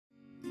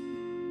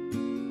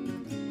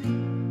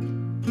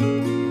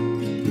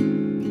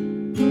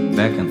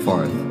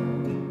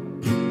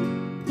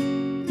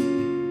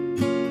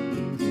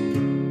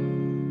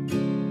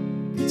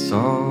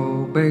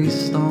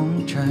based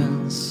on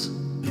chance.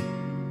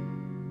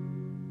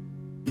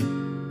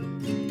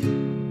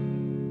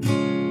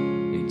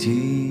 It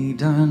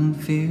didn't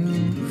feel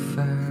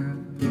fair.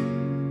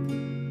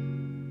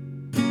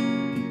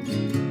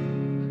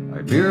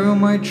 I bear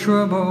my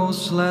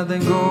troubles, let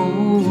them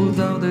go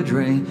down the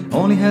drain.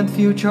 Only had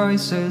few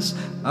choices,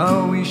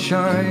 I wish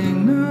I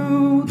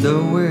knew the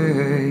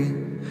way.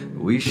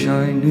 Wish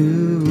I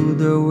knew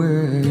the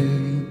way.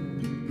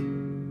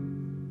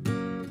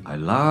 I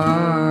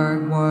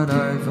like what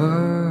I've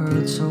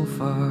heard so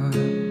far.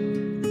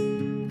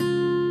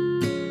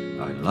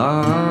 I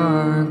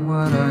like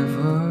what I've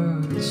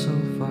heard so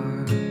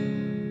far.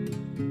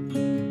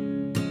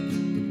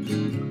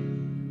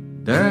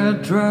 That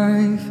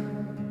drive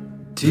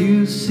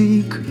to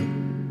seek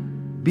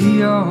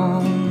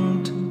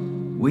beyond,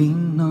 we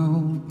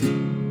know.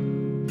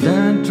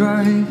 That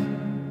drive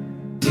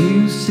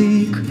to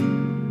seek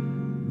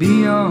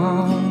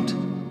beyond,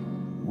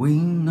 we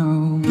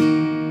know.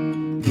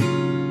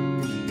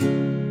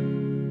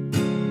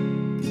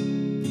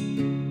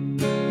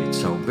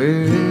 It's all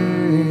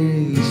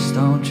based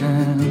on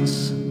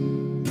chance.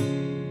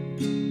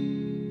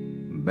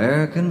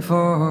 Back and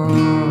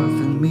forth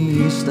and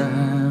miss the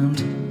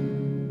hand.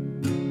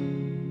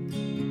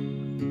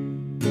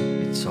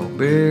 It's all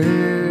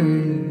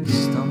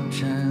based on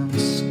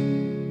chance.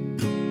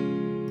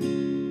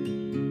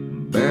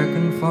 Back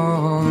and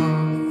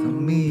forth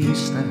and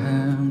miss the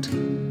hand.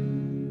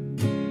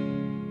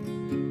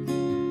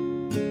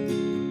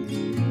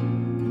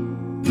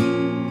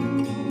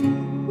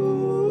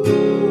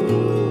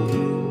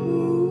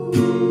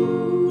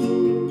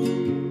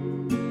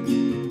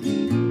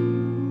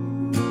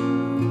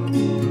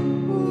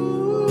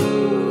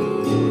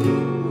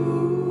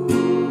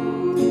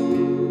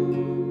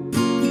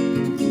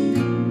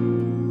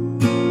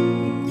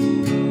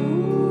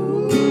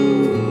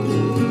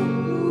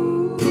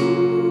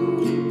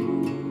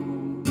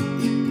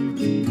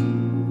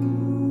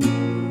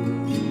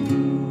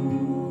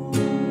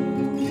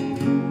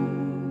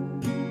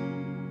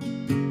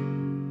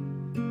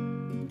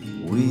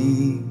 We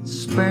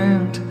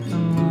spent a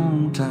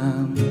long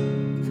time.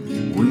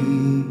 We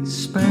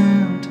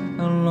spent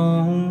a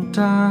long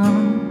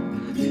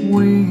time.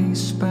 We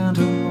spent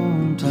a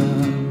long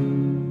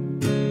time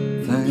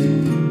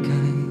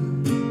thinking.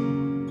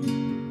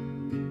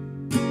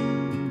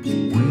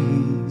 We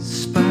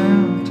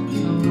spent a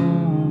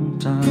long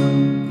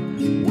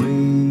time.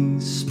 We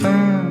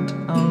spent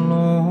a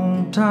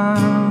long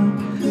time.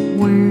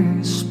 We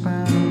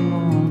spent a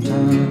long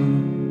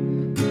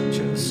time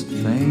just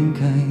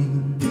thinking.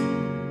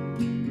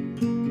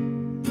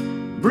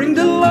 Bring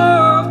the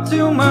love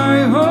to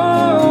my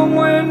home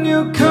when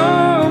you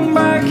come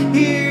back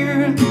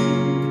here.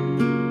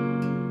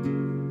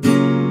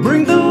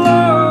 Bring the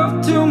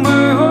love to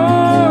my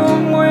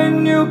home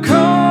when you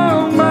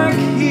come back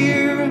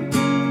here.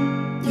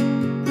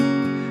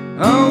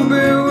 I'll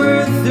be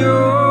with you.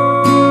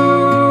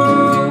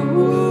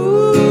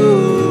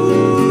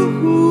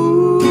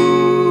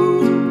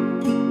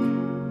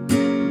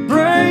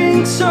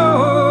 Bring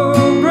so,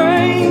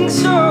 bring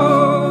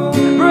so,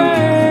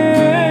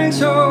 bring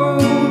so.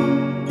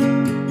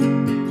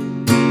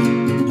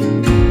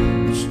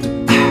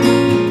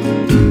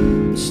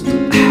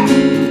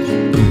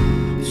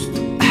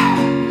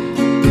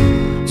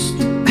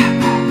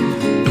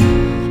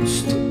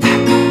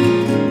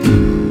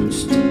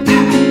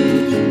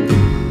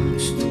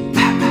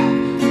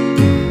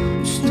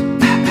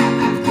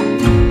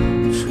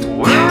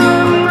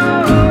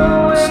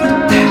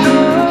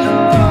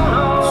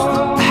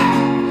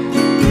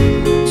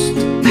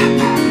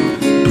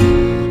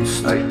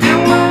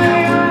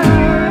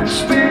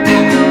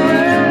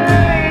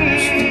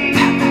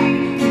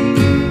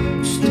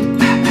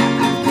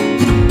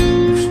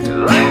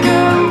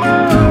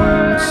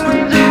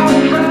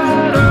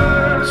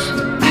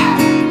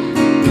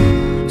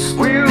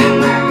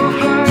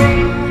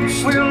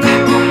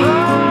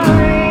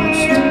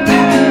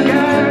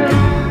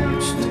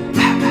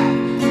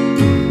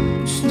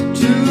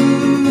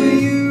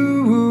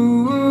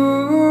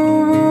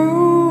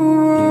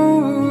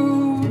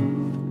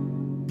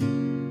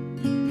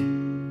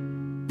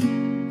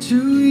 To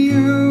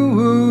you,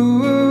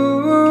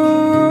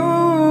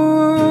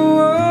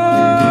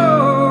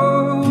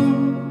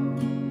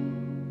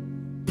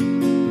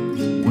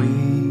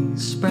 we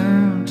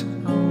spent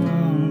a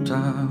long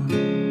time.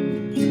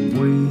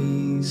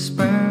 We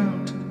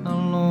spent a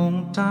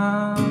long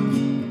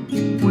time.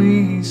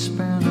 We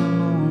spent a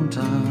long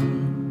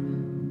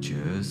time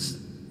just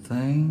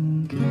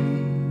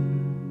thinking.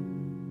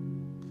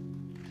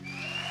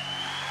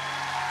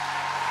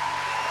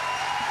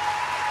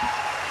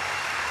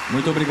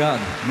 Muito obrigado,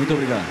 muito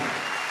obrigado.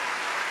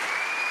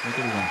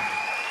 Muito obrigado.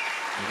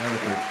 Obrigado a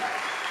todos.